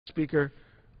Speaker.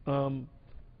 I'm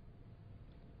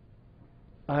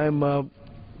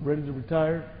ready to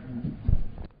retire,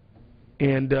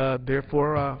 and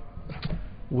therefore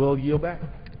will yield back.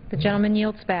 The gentleman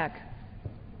yields back.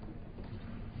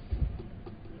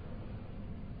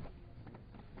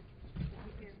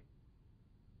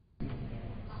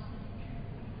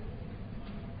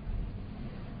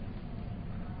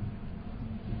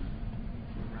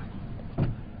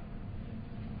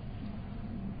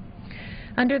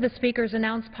 Under the Speaker's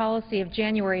announced policy of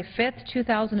January 5th,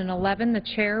 2011, the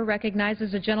Chair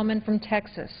recognizes a gentleman from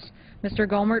Texas, Mr.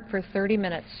 Gohmert, for 30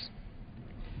 minutes.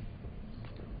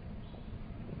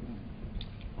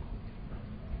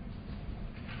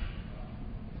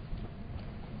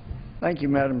 Thank you,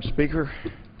 Madam Speaker.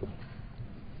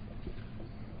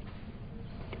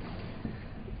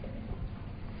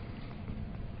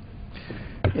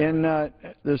 In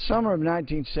the summer of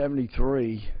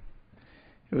 1973,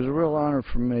 it was a real honor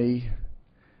for me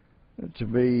to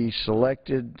be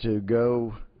selected to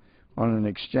go on an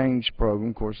exchange program.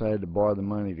 Of course, I had to borrow the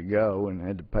money to go and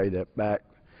had to pay that back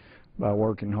by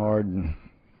working hard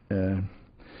and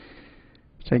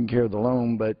taking care of the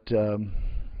loan. But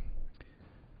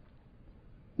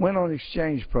went on an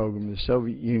exchange program to the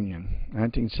Soviet Union,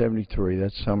 1973.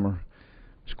 That summer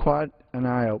was quite an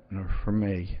eye-opener for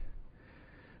me.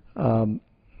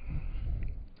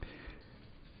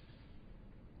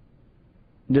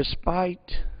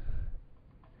 Despite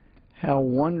how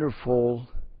wonderful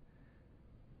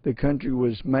the country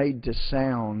was made to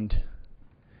sound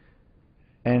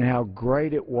and how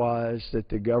great it was that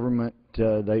the government,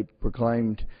 they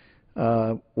proclaimed,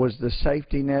 was the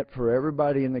safety net for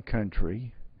everybody in the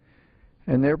country,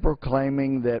 and they're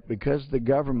proclaiming that because the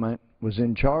government was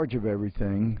in charge of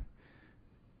everything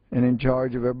and in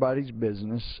charge of everybody's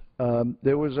business,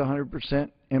 there was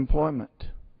 100% employment.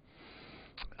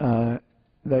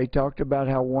 They talked about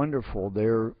how wonderful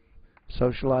their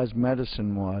socialized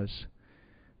medicine was.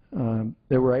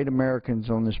 There were 8 Americans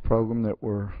on this program that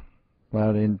were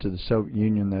allowed into the Soviet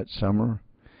Union that summer,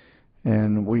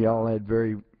 and we all had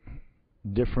very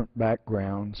different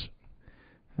backgrounds,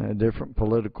 different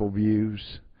political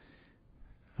views,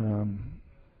 a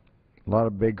lot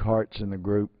of big hearts in the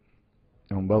group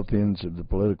on both ends of the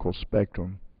political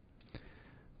spectrum.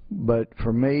 But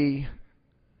for me,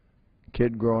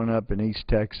 kid growing up in East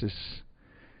Texas,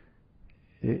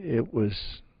 it was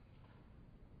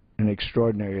an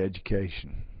extraordinary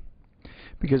education.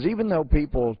 Because even though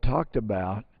people talked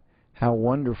about how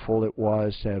wonderful it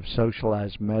was to have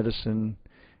socialized medicine,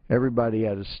 everybody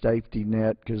had a safety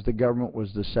net because the government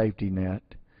was the safety net,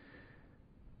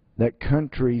 that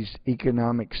country's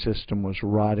economic system was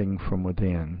rotting from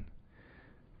within.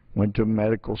 Went to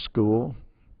medical school.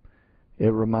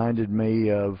 It reminded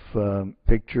me of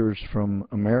pictures from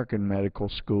American medical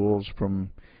schools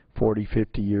from 40,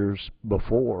 50 years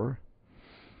before.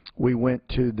 We went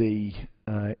to the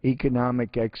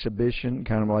economic exhibition,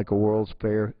 kind of like a World's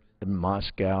Fair in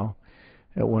Moscow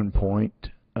at one point.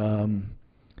 And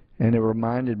it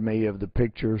reminded me of the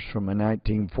pictures from a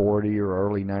 1940 or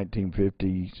early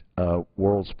 1950s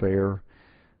World's Fair.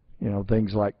 You know,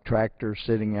 things like tractors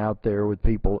sitting out there with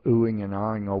people oohing and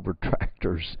ahhing over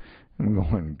tractors. I'm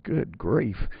going, good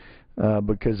grief,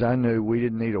 because I knew we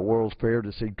didn't need a World's Fair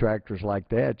to see tractors like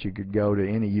that. You could go to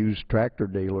any used tractor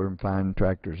dealer and find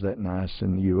tractors that nice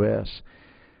in the U.S.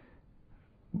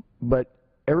 But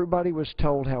everybody was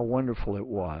told how wonderful it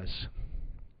was.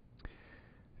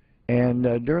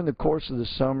 And during the course of the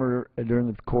summer, during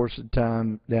the course of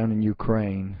time down in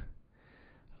Ukraine,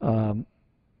 I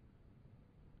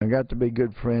got to be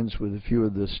good friends with a few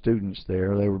of the students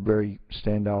there. They were very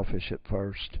standoffish at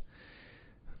first.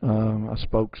 I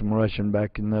spoke some Russian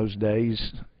back in those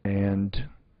days, and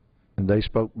they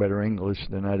spoke better English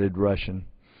than I did Russian.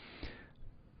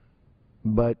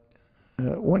 But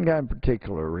one guy in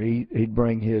particular, he'd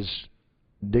bring his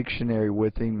dictionary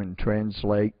with him and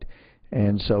translate.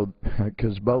 And so,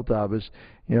 because both of us,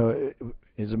 you know,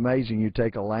 it's amazing. You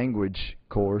take a language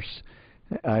course.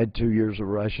 I had 2 years of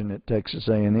Russian at Texas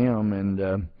A&M,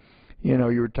 and you know,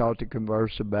 you were taught to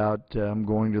converse about I'm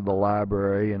going to the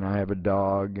library and I have a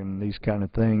dog and these kind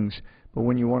of things. But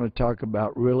when you want to talk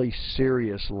about really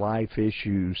serious life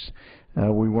issues,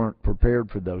 we weren't prepared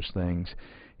for those things.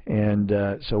 And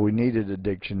so we needed a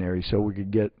dictionary so we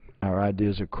could get our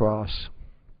ideas across.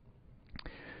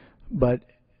 But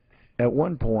at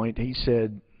one point he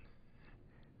said,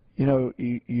 you know,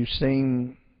 you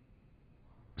seem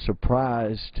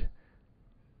surprised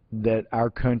that our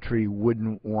country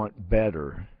wouldn't want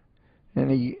better. And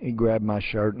he grabbed my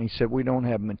shirt and he said, we don't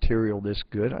have material this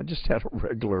good. I just had a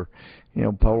regular,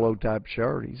 polo type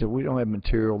shirt. He said, we don't have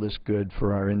material this good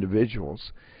for our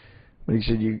individuals. But he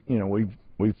said,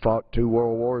 we've fought 2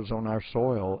 world wars on our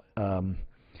soil.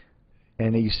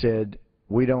 And he said,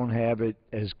 we don't have it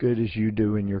as good as you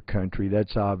do in your country.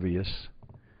 That's obvious.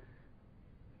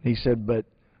 He said, but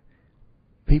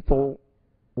people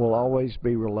will always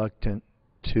be reluctant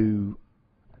to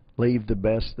leave the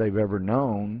best they've ever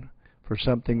known for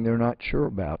something they're not sure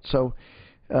about. So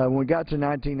when we got to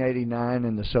 1989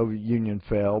 and the Soviet Union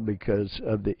fell because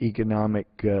of the economic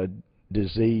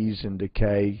disease and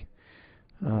decay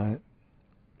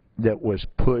that was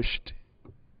pushed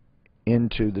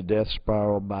into the death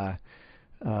spiral by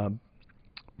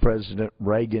President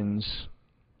Reagan's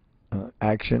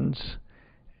actions,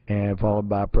 and followed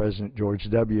by President George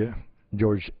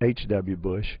H.W.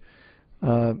 Bush,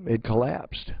 it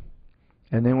collapsed.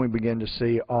 And then we began to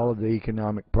see all of the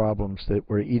economic problems that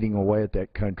were eating away at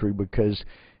that country because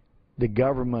the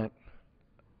government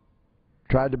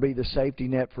tried to be the safety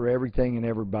net for everything and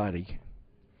everybody.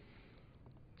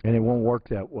 And it won't work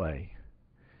that way.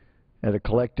 At a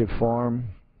collective farm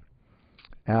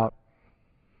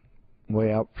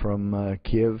way out from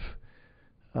Kiev,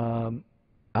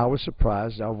 I was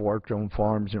surprised. I've worked on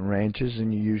farms and ranches,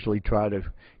 and you usually try to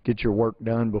get your work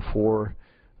done before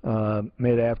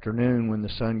mid-afternoon when the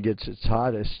sun gets its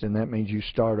hottest, and that means you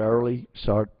start early,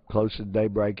 start close to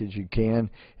daybreak as you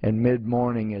can, and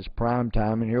mid-morning is prime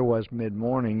time. And here was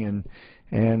mid-morning,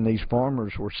 and these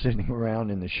farmers were sitting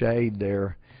around in the shade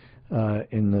there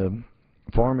in the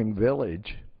farming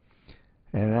village.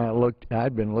 And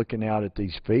I'd been looking out at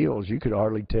these fields. You could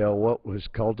hardly tell what was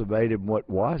cultivated and what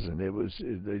wasn't. They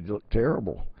looked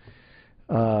terrible.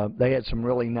 They had some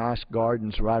really nice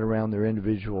gardens right around their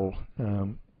individual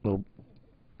little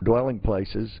dwelling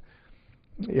places.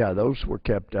 Yeah, those were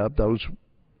kept up. Those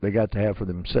they got to have for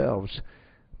themselves.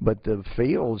 But the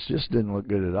fields just didn't look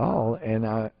good at all. And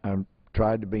I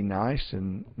tried to be nice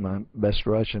in my best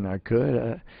Russian I could.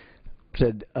 I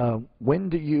said, when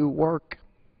do you work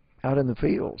out in the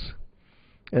fields?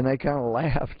 And they kind of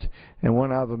laughed. And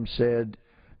one of them said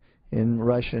in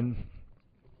Russian,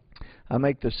 I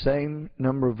make the same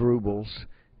number of rubles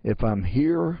if I'm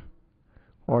here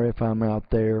or if I'm out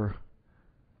there,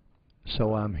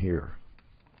 so I'm here.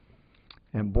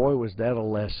 And boy, was that a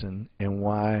lesson in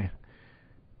why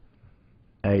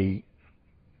a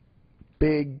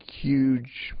big,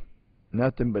 huge,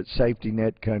 nothing but safety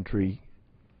net country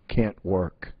can't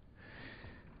work.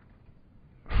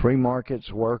 Free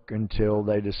markets work until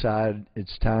they decide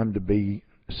it's time to be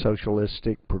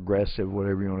socialistic, progressive,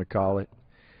 whatever you want to call it.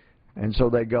 And so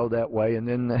they go that way, and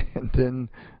then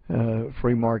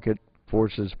free market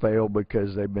forces fail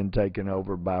because they've been taken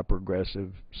over by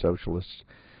progressive socialist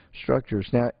structures.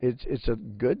 Now, it's a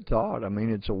good thought. I mean,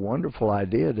 it's a wonderful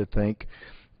idea to think,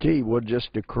 gee, we'll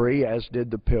just decree, as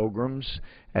did the Pilgrims,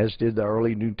 as did the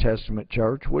early New Testament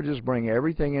church, we'll just bring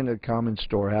everything into the common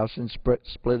storehouse and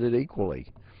split it equally.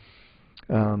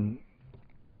 Sounds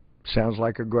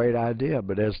like a great idea,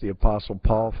 but as the Apostle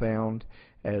Paul found,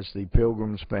 as the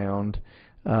Pilgrims found,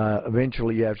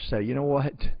 eventually you have to say, you know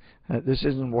what, this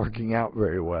isn't working out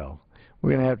very well.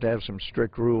 We're going to have some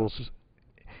strict rules.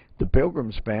 The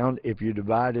Pilgrims found if you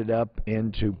divided up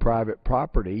into private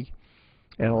property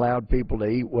and allowed people to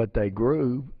eat what they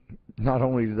grew, not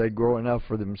only did they grow enough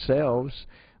for themselves,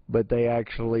 but they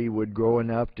actually would grow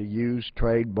enough to use,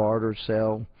 trade, barter,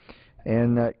 sell,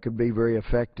 and that could be very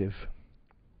effective.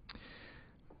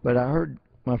 But I heard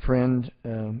my friend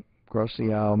across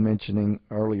the aisle mentioning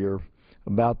earlier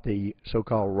about the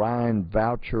so-called Ryan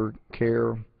voucher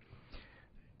care,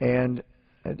 and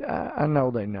I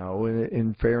know they know.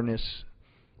 In fairness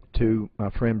to my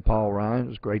friend Paul Ryan, it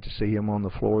was great to see him on the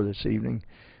floor this evening,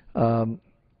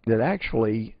 that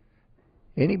actually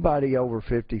anybody over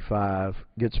 55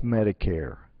 gets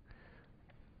Medicare.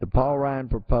 The Paul Ryan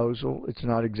proposal, it's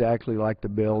not exactly like the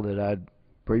bill that I'd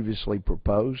previously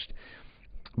proposed,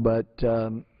 but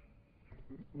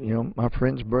you know, my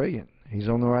friend's brilliant. He's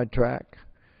on the right track.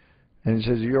 And he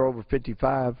says, if you're over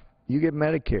 55, you get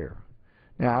Medicare.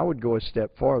 Now, I would go a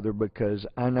step farther because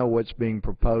I know what's being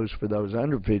proposed for those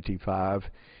under 55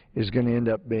 is going to end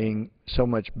up being so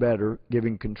much better,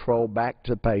 giving control back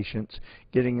to patients,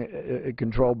 getting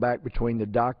control back between the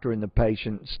doctor and the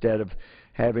patient instead of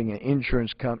having an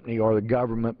insurance company or the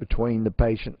government between the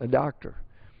patient and the doctor.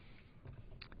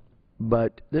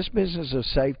 But this business of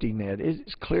safety net is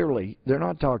clearly, they're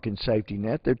not talking safety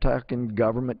net, they're talking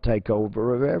government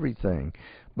takeover of everything.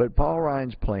 But Paul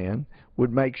Ryan's plan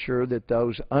would make sure that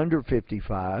those under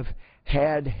 55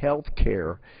 had health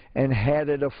care and had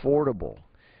it affordable.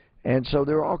 And so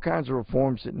there are all kinds of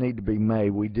reforms that need to be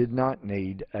made. We did not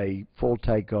need a full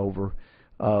takeover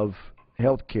of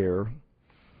health care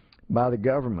by the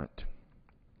government.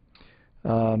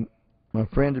 My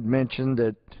friend had mentioned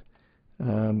that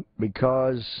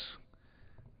because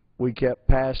we kept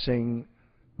passing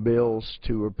bills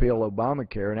to repeal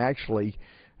Obamacare, and actually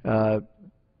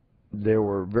there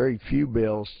were very few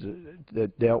bills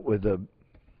that dealt with a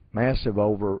massive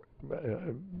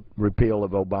repeal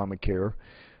of Obamacare,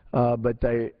 but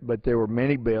there were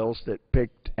many bills that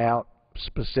picked out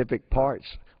specific parts.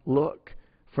 Look,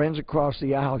 friends across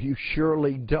the aisle, you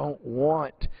surely don't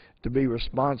want to be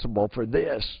responsible for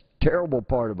this terrible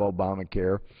part of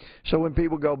Obamacare. So when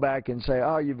people go back and say,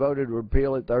 oh, you voted to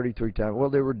repeal it 33 times, well,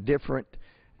 there were different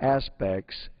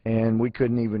aspects, and we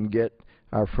couldn't even get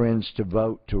our friends to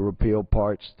vote to repeal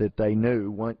parts that they knew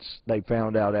once they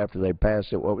found out after they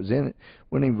passed it what was in it.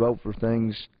 Wouldn't even vote for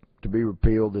things to be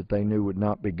repealed that they knew would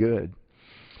not be good.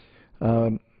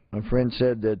 My friend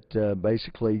said that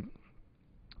basically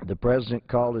the president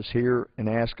called us here and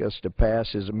asked us to pass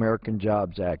his American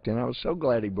Jobs Act, and I was so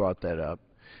glad he brought that up.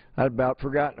 I'd about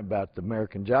forgotten about the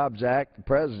American Jobs Act, the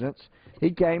president's.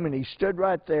 He came and he stood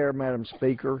right there, Madam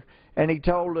Speaker, and he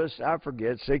told us, I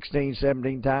forget, 16,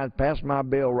 17 times, pass my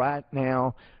bill right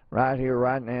now, right here,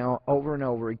 right now, over and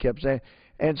over, he kept saying.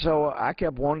 And so I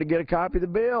kept wanting to get a copy of the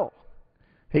bill.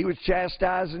 He was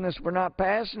chastising us for not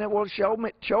passing it. Well, show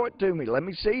it to me. Let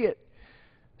me see it.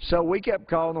 So we kept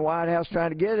calling the White House trying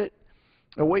to get it.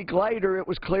 A week later, it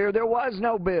was clear there was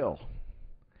no bill.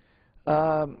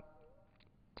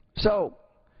 So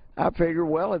I figured,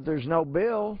 well, if there's no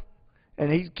bill,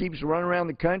 and he keeps running around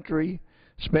the country,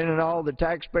 spending all the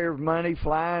taxpayers' money,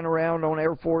 flying around on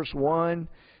Air Force One,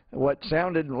 what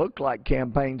sounded and looked like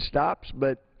campaign stops,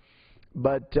 but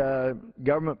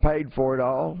government paid for it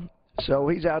all. So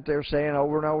he's out there saying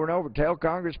over and over and over, tell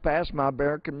Congress, pass my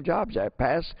American Jobs Act,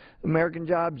 pass the American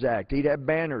Jobs Act. He'd have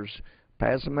banners,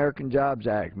 pass the American Jobs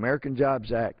Act, American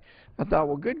Jobs Act. I thought,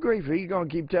 well, good grief, if he's going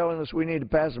to keep telling us we need to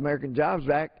pass the American Jobs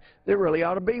Act, there really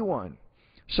ought to be one.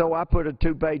 So I put a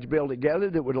two-page bill together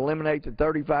that would eliminate the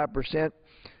 35%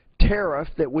 tariff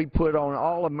that we put on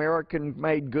all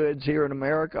American-made goods here in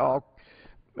America, all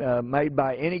made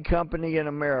by any company in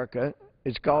America.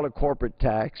 It's called a corporate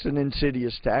tax, an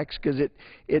insidious tax, because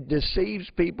it deceives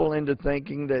people into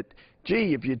thinking that,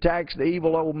 gee, if you tax the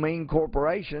evil old mean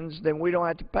corporations, then we don't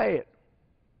have to pay it.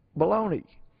 Baloney.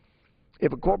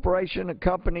 If a corporation, a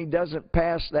company doesn't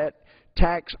pass that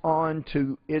tax on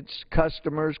to its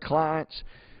customers, clients,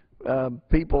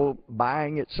 people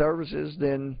buying its services,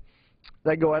 then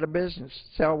they go out of business.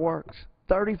 That's how it works.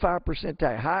 35%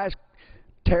 tax, highest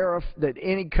tariff that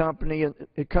any company,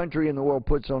 country in the world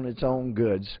puts on its own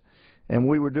goods. And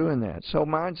we were doing that. So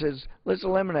mine says, let's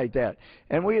eliminate that.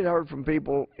 And we had heard from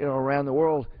people, around the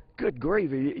world, good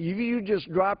grief, you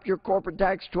just dropped your corporate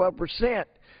tax 12%.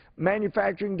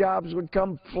 Manufacturing jobs would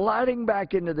come flooding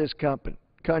back into this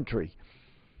country.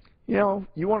 You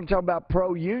want to talk about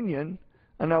pro-union.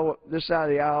 I know this side of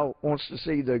the aisle wants to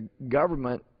see the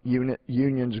government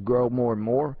unions grow more and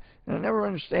more, and I never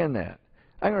understand that.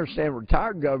 I understand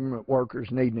retired government workers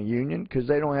needing a union because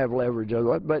they don't have leverage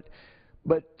otherwise,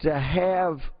 but to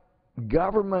have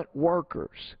government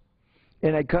workers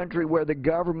in a country where the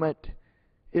government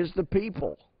is the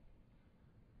people.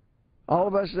 All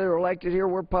of us that are elected here,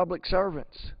 we're public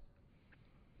servants.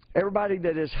 Everybody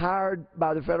that is hired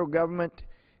by the federal government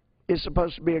is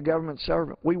supposed to be a government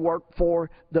servant. We work for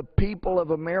the people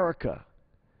of America.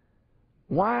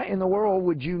 Why in the world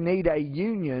would you need a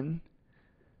union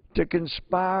to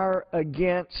conspire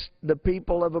against the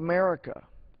people of America?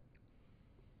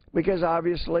 Because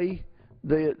obviously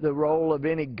the role of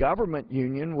any government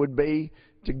union would be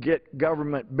to get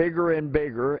government bigger and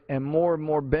bigger and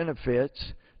more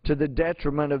benefits to the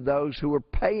detriment of those who are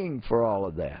paying for all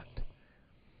of that.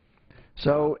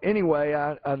 So anyway,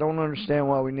 I don't understand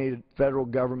why we needed federal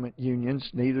government unions.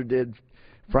 Neither did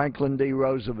Franklin D.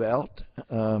 Roosevelt.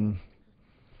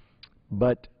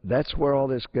 But that's where all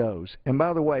this goes. And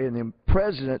by the way, in the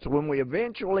president's, when we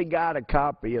eventually got a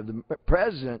copy of the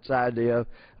president's idea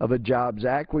of a Jobs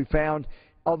Act, we found,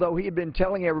 although he had been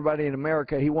telling everybody in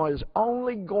America he was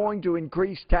only going to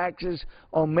increase taxes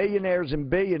on millionaires and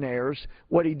billionaires,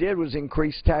 what he did was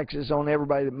increase taxes on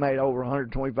everybody that made over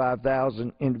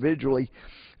 $125,000 individually.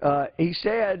 He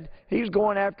said he's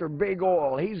going after big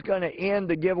oil. He's going to end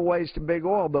the giveaways to big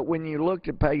oil. But when you looked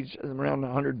at page around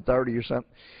 130 or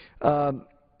something,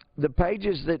 the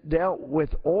pages that dealt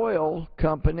with oil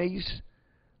companies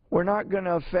were not going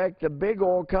to affect the big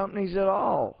oil companies at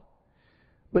all.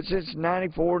 But since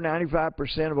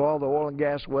 95% of all the oil and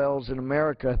gas wells in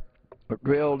America are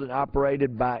drilled and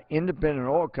operated by independent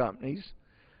oil companies,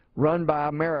 run by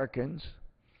Americans,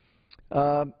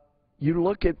 you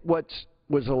look at what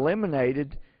was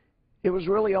eliminated, it was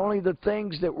really only the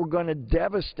things that were going to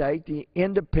devastate the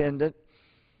independent,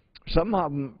 some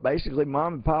of them basically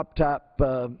mom and pop type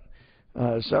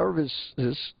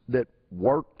services that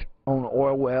worked on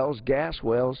oil wells, gas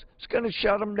wells. It's going to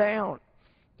shut them down.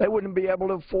 They wouldn't be able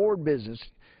to afford business.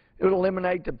 It would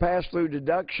eliminate the pass-through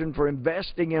deduction for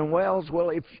investing in wells.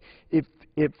 Well,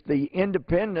 if the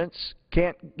independents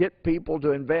can't get people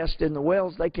to invest in the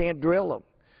wells, they can't drill them.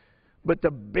 But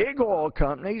the big oil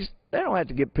companies, they don't have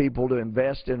to get people to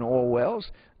invest in oil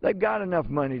wells. They've got enough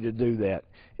money to do that.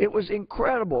 It was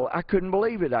incredible. I couldn't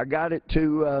believe it. I got it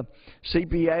to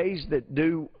CPAs that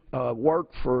do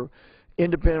work for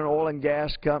independent oil and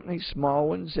gas companies, small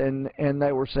ones, and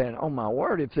they were saying, oh, my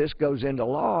word, if this goes into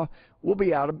law, we'll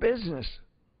be out of business.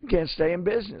 We can't stay in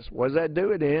business. What does that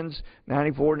do? It ends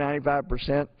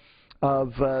 95%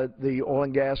 of the oil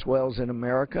and gas wells in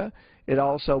America. It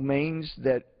also means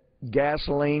that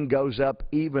gasoline goes up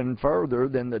even further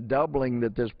than the doubling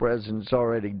that this president's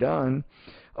already done.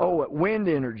 Oh, wind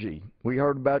energy. We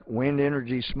heard about wind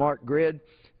energy, smart grid.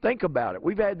 Think about it.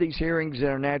 We've had these hearings in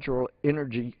our Natural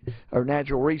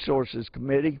Resources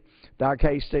Committee. Doc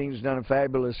Hastings has done a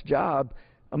fabulous job.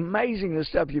 Amazing the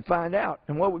stuff you find out.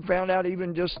 And what we found out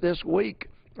even just this week,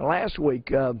 last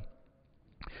week,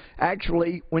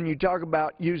 actually, when you talk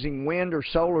about using wind or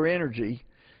solar energy,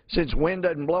 since wind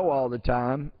doesn't blow all the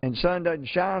time and sun doesn't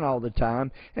shine all the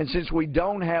time, and since we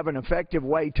don't have an effective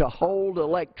way to hold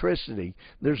electricity,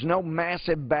 there's no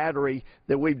massive battery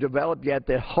that we've developed yet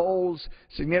that holds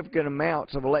significant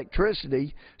amounts of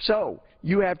electricity, so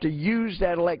you have to use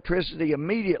that electricity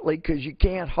immediately because you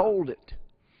can't hold it.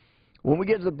 When we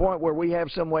get to the point where we have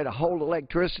some way to hold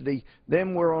electricity,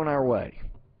 then we're on our way.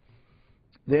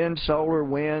 Then solar,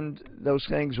 wind, those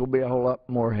things will be a whole lot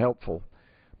more helpful.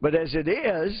 But as it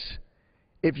is,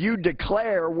 if you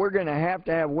declare we're going to have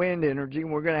wind energy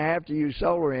and we're going to have to use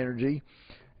solar energy,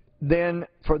 then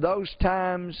for those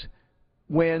times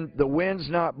when the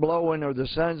wind's not blowing or the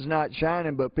sun's not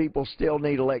shining but people still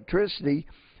need electricity,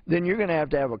 then you're going to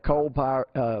have a coal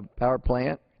power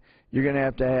plant. You're going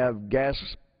to have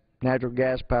natural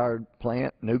gas powered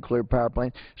plant, nuclear power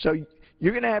plant. So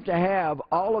you're going to have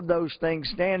all of those things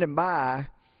standing by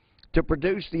to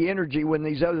produce the energy when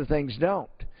these other things don't.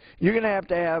 You're going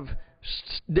to have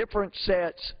different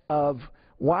sets of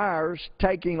wires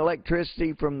taking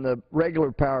electricity from the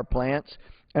regular power plants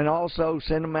and also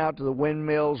send them out to the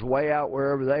windmills way out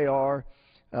wherever they are,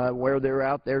 where they're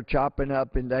out there chopping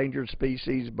up endangered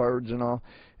species, birds and all,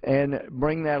 and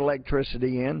bring that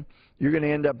electricity in. You're going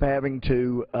to end up having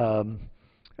to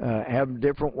have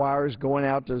different wires going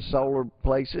out to solar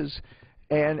places,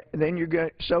 and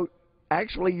then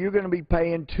actually, you're going to be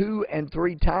paying 2 and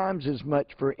 3 times as much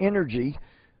for energy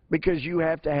because you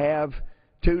have to have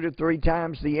 2 to 3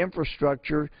 times the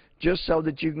infrastructure just so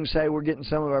that you can say we're getting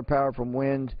some of our power from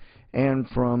wind and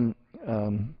from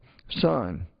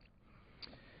sun.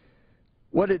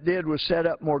 What it did was set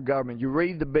up more government. You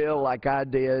read the bill like I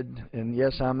did, and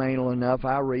yes, I'm anal enough.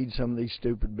 I read some of these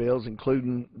stupid bills,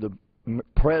 including the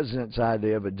president's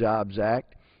idea of a Jobs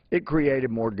Act. It created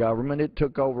more government. It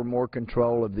took over more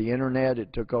control of the Internet.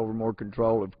 It took over more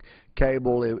control of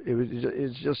cable.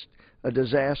 It's just a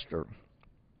disaster.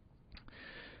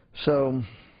 So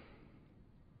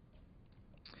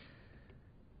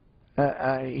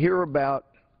I hear about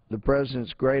the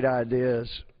president's great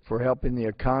ideas for helping the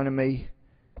economy,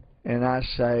 and I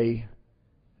say,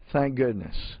 thank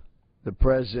goodness the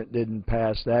president didn't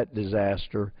pass that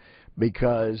disaster,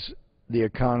 because the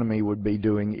economy would be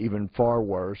doing even far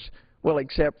worse. Well,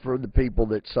 except for the people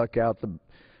that suck out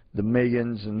the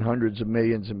millions and hundreds of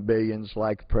millions and billions,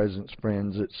 like the president's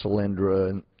friends at Solyndra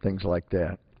and things like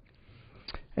that.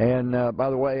 And by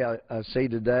the way, I see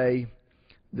today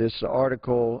this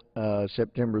article,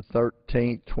 September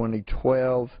 13th,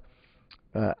 2012,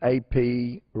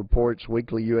 AP reports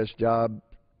weekly U.S.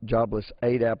 jobless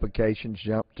aid applications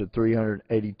jumped to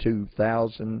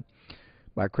 382,000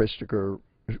 by Christopher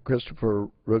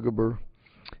Rugaber.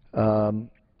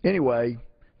 Anyway,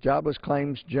 jobless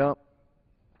claims jumped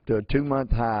to a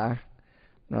 2-month high.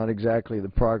 Not exactly the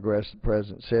progress the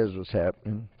president says was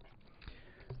happening.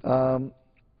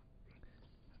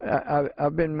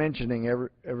 I've been mentioning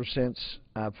ever since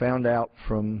I found out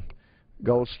from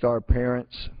Gold Star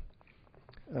parents,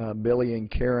 Billy and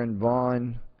Karen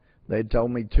Vaughn. They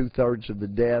told me 2/3 of the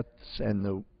deaths and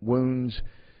the wounds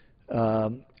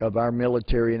of our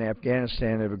military in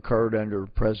Afghanistan have occurred under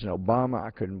President Obama.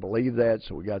 I couldn't believe that,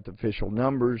 so we got the official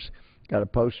numbers. Got a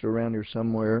poster around here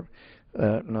somewhere.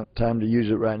 Not time to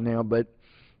use it right now, but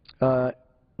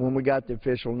when we got the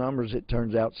official numbers, it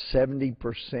turns out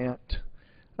 70%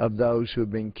 of those who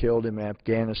have been killed in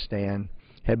Afghanistan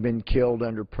have been killed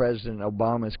under President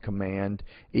Obama's command,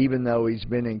 even though he's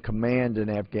been in command in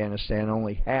Afghanistan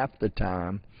only half the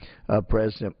time of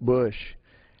President Bush.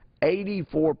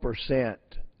 84%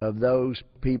 of those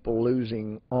people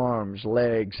losing arms,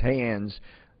 legs, hands,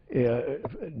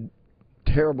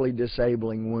 terribly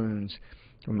disabling wounds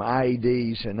from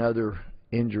IEDs and other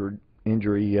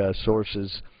injury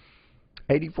sources,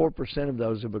 84% of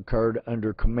those have occurred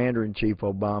under Commander-in-Chief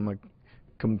Obama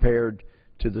compared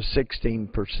to the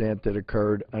 16% that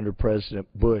occurred under President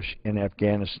Bush in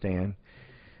Afghanistan.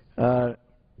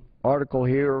 Article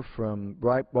here from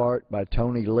Breitbart by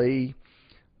Tony Lee.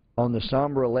 On the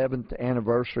somber 11th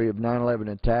anniversary of 9/11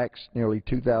 attacks, nearly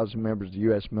 2,000 members of the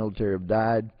U.S. military have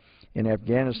died in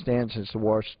Afghanistan since the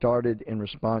war started in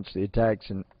response to the attacks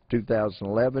in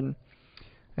 2011.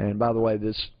 And by the way,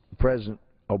 this President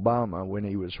Obama, when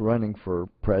he was running for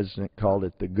president, called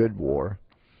it the Good War.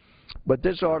 But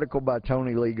this article by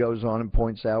Tony Lee goes on and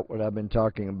points out what I've been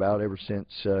talking about ever since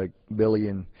Billy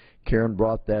and Karen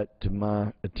brought that to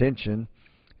my attention,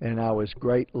 and I was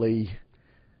greatly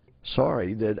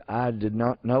sorry that I did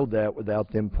not know that without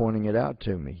them pointing it out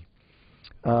to me.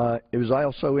 It was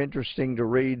also interesting to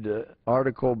read the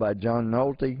article by John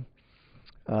Nolte,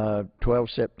 12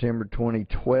 September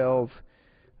 2012.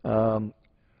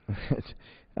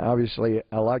 Obviously,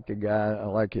 I like the guy. I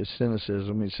like his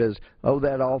cynicism. He says, "Oh,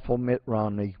 that awful Mitt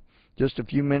Romney. Just a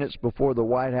few minutes before the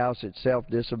White House itself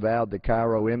disavowed the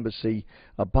Cairo embassy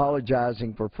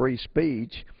apologizing for free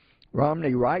speech,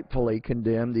 Romney rightfully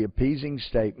condemned the appeasing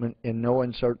statement in no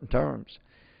uncertain terms.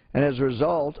 And as a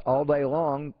result, all day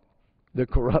long, the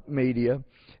corrupt media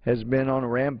has been on a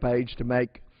rampage to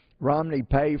make Romney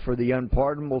pay for the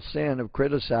unpardonable sin of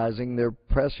criticizing their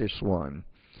precious one.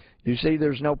 You see,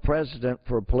 there's no precedent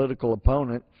for a political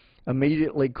opponent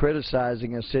immediately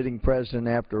criticizing a sitting president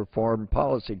after a foreign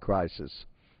policy crisis.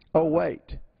 Oh,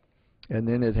 wait." And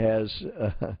then it has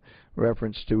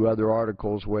reference to other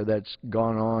articles where that's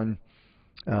gone on.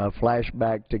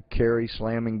 Flashback to Kerry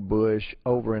slamming Bush.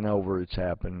 Over and over it's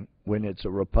happened when it's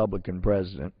a Republican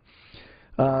president.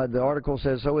 The article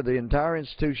says, "So with the entire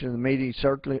institution of the media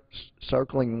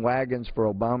circling wagons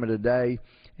for Obama today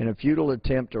in a futile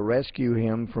attempt to rescue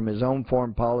him from his own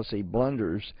foreign policy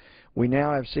blunders, we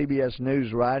now have CBS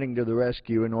News riding to the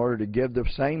rescue in order to give the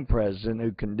same president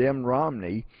who condemned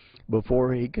Romney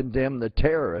before he condemned the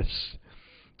terrorists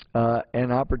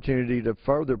an opportunity to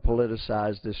further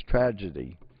politicize this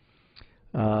tragedy.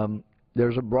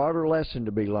 There's a broader lesson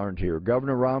to be learned here.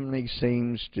 Governor Romney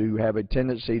seems to have a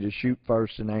tendency to shoot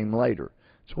first and aim later."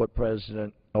 That's what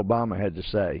President Obama had to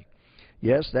say.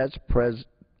 Yes, that's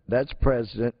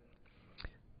President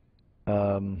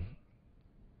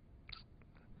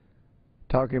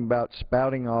talking about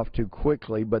spouting off too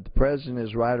quickly, but the president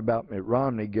is right about Mitt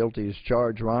Romney, guilty as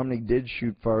charged. Romney did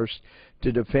shoot first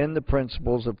to defend the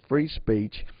principles of free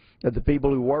speech that the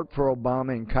people who worked for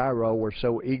Obama in Cairo were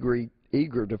so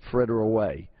eager to fritter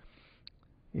away.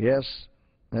 Yes,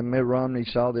 and Mitt Romney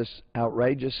saw this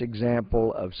outrageous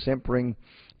example of simpering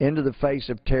into the face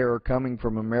of terror coming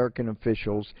from American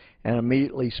officials and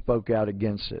immediately spoke out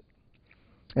against it.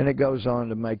 And it goes on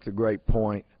to make the great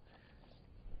point.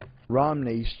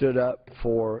 Romney stood up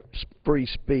for free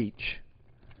speech.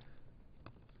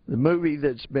 The movie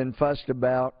that's been fussed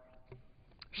about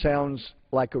sounds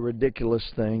like a ridiculous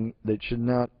thing that should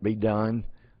not be done,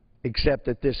 except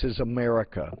that this is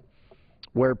America,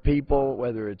 where people,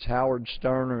 whether it's Howard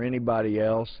Stern or anybody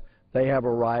else, they have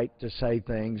a right to say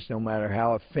things no matter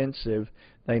how offensive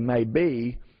they may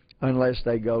be, unless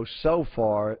they go so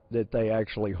far that they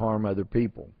actually harm other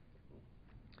people.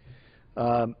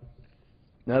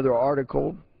 Another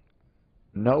article,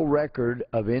 no record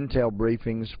of intel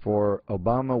briefings for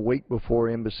Obama week before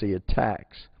embassy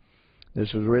attacks.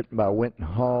 This was written by Winton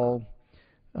Hall,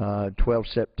 12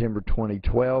 September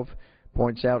 2012.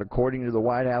 Points out, according to the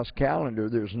White House calendar,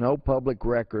 there's no public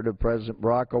record of President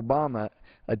Barack Obama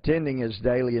attending his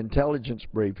daily intelligence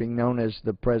briefing, known as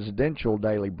the Presidential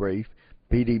Daily Brief,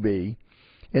 PDB,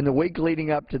 in the week leading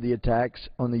up to the attacks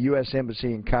on the U.S.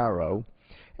 Embassy in Cairo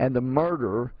and the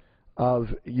murder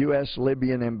of U.S.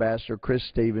 Libyan Ambassador Chris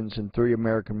Stevens and 3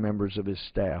 American members of his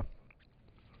staff.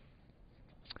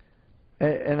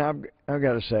 And I've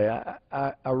got to say,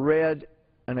 I read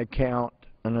an account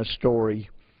and a story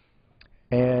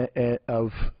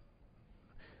of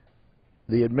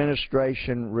the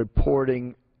administration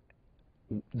reporting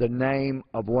the name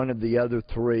of one of the other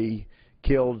three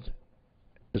killed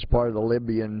as part of the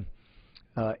Libyan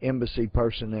embassy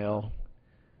personnel.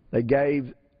 They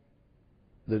gave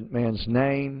the man's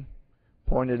name,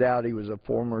 pointed out he was a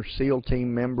former SEAL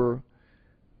team member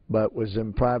but was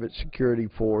in private security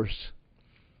force.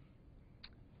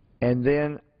 And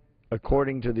then,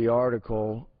 according to the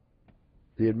article,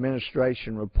 the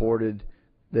administration reported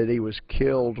that he was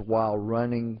killed while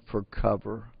running for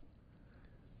cover.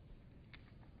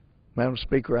 Madam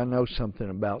Speaker, I know something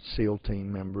about SEAL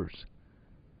team members.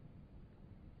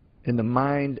 In the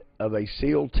mind of a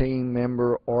SEAL team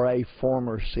member or a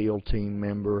former SEAL team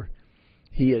member,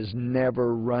 he is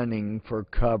never running for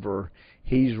cover.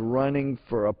 He's running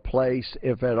for a place,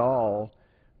 if at all,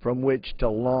 from which to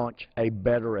launch a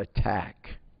better attack.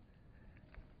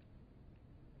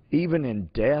 Even in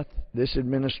death, this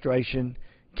administration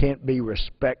can't be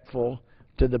respectful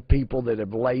to the people that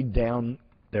have laid down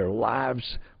their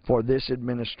lives for this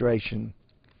administration.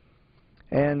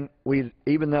 And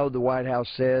even though the White House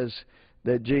says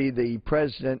that, gee, the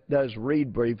president does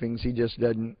read briefings, he just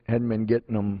hadn't been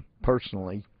getting them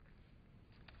personally,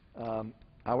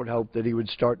 I would hope that he would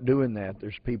start doing that.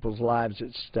 There's people's lives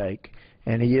at stake,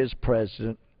 and he is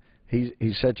president.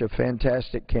 He's such a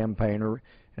fantastic campaigner,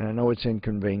 and I know it's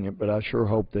inconvenient, but I sure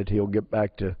hope that he'll get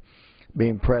back to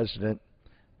being president.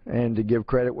 And to give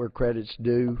credit where credit's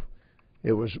due,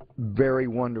 it was very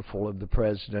wonderful of the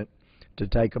president to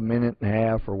take a minute and a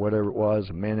half, or whatever it was,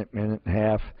 a minute and a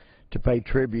half, to pay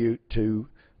tribute to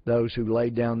those who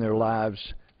laid down their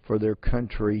lives for their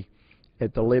country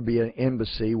at the Libyan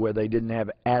embassy, where they didn't have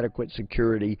adequate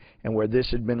security and where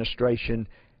this administration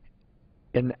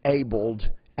enabled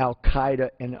Al-Qaeda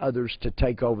and others to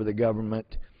take over the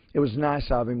government. It was nice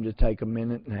of him to take a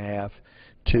minute and a half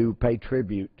to pay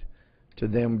tribute to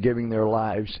them giving their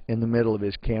lives in the middle of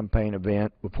his campaign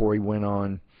event before he went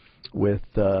on with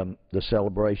the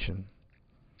celebration.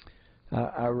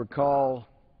 I recall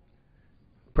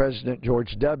President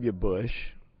George W. Bush.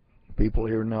 People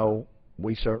here know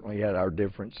we certainly had our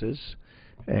differences,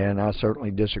 and I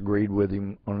certainly disagreed with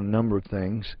him on a number of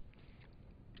things.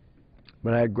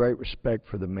 But I had great respect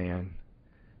for the man.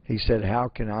 He said, how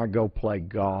can I go play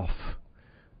golf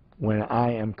when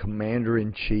I am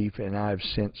commander-in-chief and I have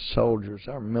sent soldiers,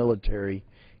 our military,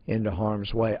 into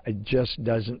harm's way? It just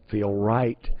doesn't feel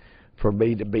right for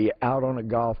me to be out on a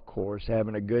golf course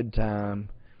having a good time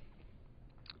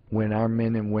when our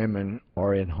men and women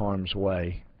are in harm's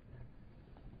way.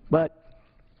 But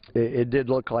it did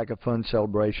look like a fun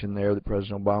celebration there that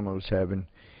President Obama was having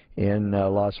in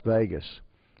Las Vegas.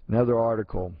 Another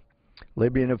article,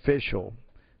 Libyan official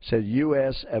said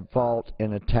U.S. at fault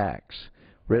in attacks,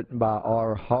 written by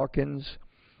R. Hawkins,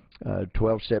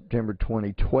 12 September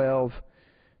 2012.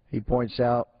 He points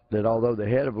out that although the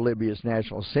head of Libya's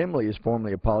National Assembly has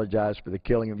formally apologized for the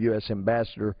killing of U.S.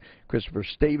 Ambassador Christopher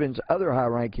Stevens, other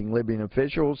high-ranking Libyan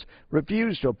officials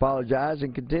refused to apologize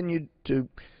and continued to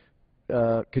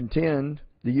contend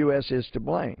the U.S. is to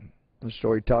blame. The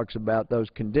story talks about those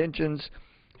contentions.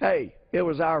 Hey, it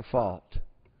was our fault.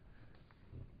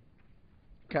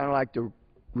 Kind of like the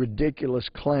ridiculous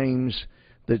claims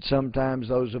that sometimes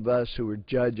those of us who are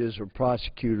judges or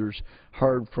prosecutors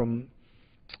heard from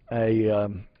a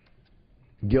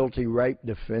guilty rape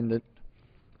defendant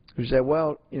who said,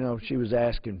 well, you know, she was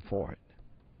asking for it.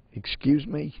 Excuse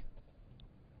me?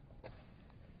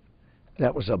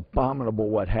 That was abominable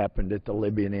what happened at the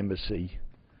Libyan embassy.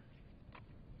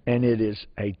 And it is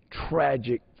a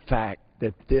tragic fact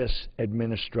that this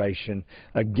administration,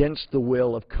 against the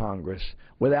will of Congress,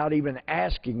 without even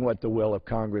asking what the will of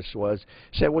Congress was,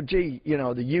 said, well, gee, you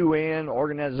know, the UN,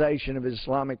 Organization of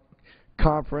Islamic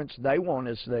Conference, they want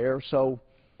us there, so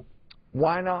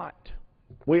why not?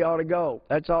 We ought to go.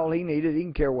 That's all he needed. He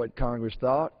didn't care what Congress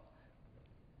thought.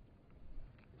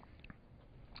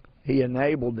 He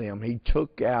enabled them. He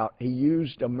took out, he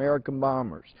used American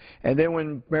bombers. And then when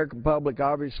the American public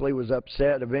obviously was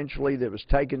upset eventually that it was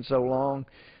taking so long,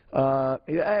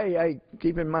 hey,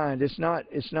 keep in mind, it's not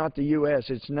the U.S.,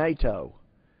 it's NATO.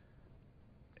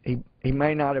 He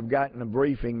may not have gotten a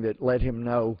briefing that let him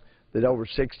know that over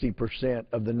 60%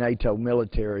 of the NATO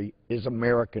military is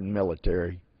American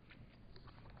military.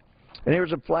 And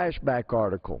here's a flashback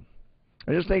article.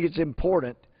 I just think it's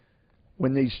important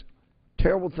when these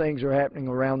terrible things are happening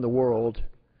around the world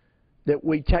that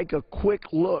we take a quick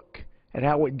look at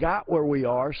how we got where we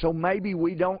are, so maybe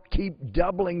we don't keep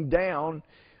doubling down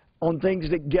on things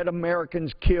that get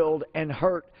Americans killed and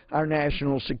hurt our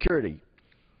national security.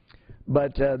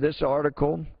 But this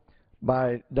article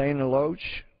by Dana Loesch,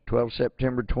 12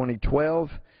 September 2012,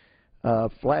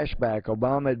 flashback.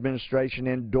 Obama administration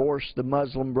endorsed the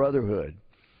Muslim Brotherhood.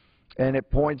 And it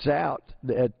points out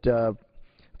that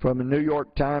from a New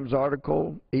York Times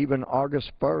article, even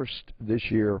August 1st this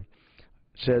year,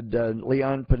 said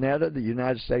Leon Panetta, the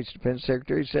United States Defense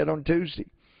Secretary, said on Tuesday,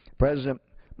 President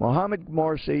Mohamed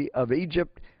Morsi of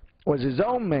Egypt was his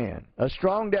own man, a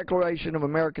strong declaration of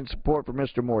American support for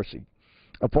Mr. Morsi,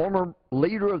 a former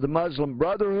leader of the Muslim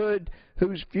Brotherhood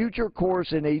whose future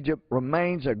course in Egypt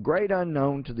remains a great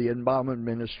unknown to the Obama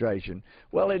administration.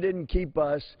 Well, it didn't keep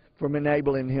us from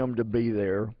enabling him to be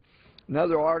there.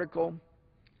 Another article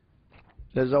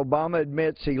says Obama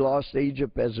admits he lost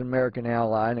Egypt as an American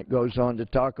ally, and it goes on to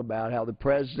talk about how the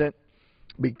president,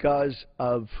 because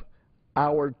of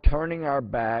our turning our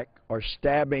back or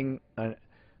stabbing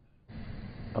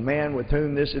a man with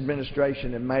whom this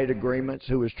administration had made agreements,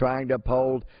 who was trying to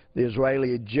uphold the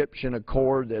Israeli-Egyptian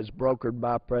Accord as brokered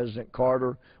by President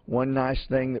Carter. One nice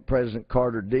thing that President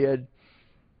Carter did,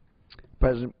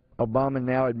 President Obama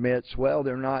now admits, well,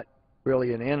 they're not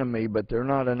really an enemy, but they're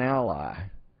not an ally.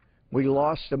 We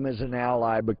lost them as an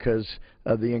ally because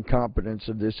of the incompetence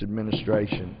of this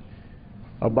administration.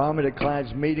 Obama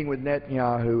declines meeting with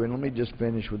Netanyahu, and let me just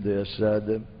finish with this.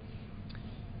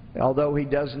 Although he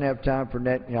doesn't have time for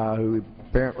Netanyahu, he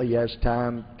apparently has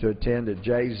time to attend a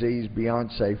Jay-Z's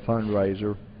Beyonce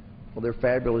fundraiser. Well, they're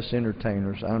fabulous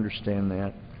entertainers, I understand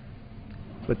that.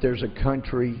 But there's a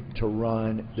country to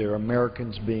run, there are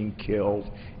Americans being killed,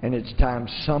 and it's time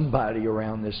somebody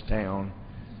around this town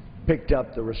picked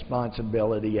up the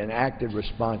responsibility and acted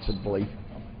responsibly.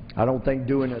 I don't think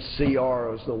doing a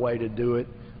CR is the way to do it,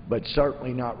 but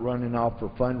certainly not running off for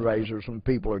fundraisers when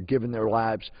people are giving their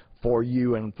lives for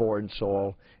you and foreign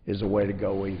soil is the way to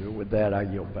go either. With that, I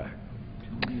yield back.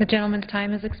 The gentleman's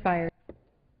time has expired.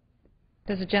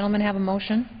 Does the gentleman have a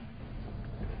motion?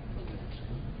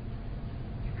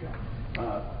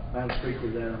 Madam Speaker,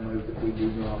 then I move that we do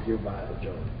not hereby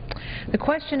adjourn. The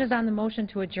question is on the motion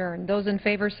to adjourn. Those in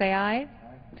favor say aye.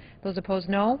 Those opposed,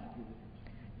 no.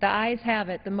 The ayes have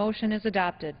it. The motion is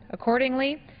adopted.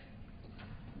 Accordingly,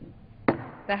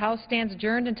 the House stands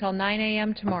adjourned until 9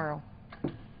 a.m. tomorrow.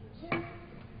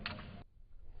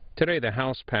 Today, the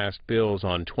House passed bills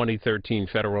on 2013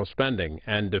 federal spending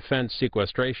and defense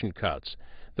sequestration cuts.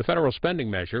 The federal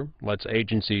spending measure lets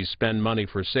agencies spend money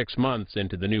for 6 months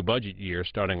into the new budget year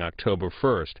starting October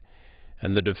 1st.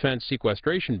 And the defense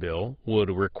sequestration bill would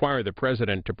require the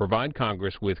president to provide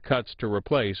Congress with cuts to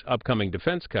replace upcoming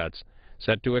defense cuts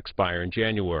set to expire in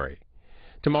January.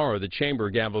 Tomorrow, the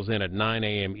chamber gavels in at 9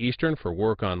 a.m. Eastern for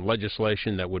work on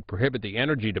legislation that would prohibit the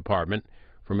Energy Department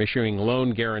from issuing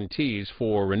loan guarantees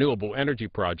for renewable energy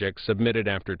projects submitted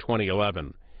after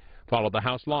 2011. Follow the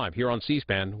House live here on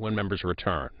C-SPAN when members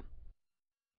return.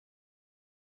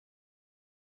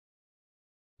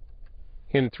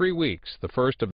 In 3 weeks, the first of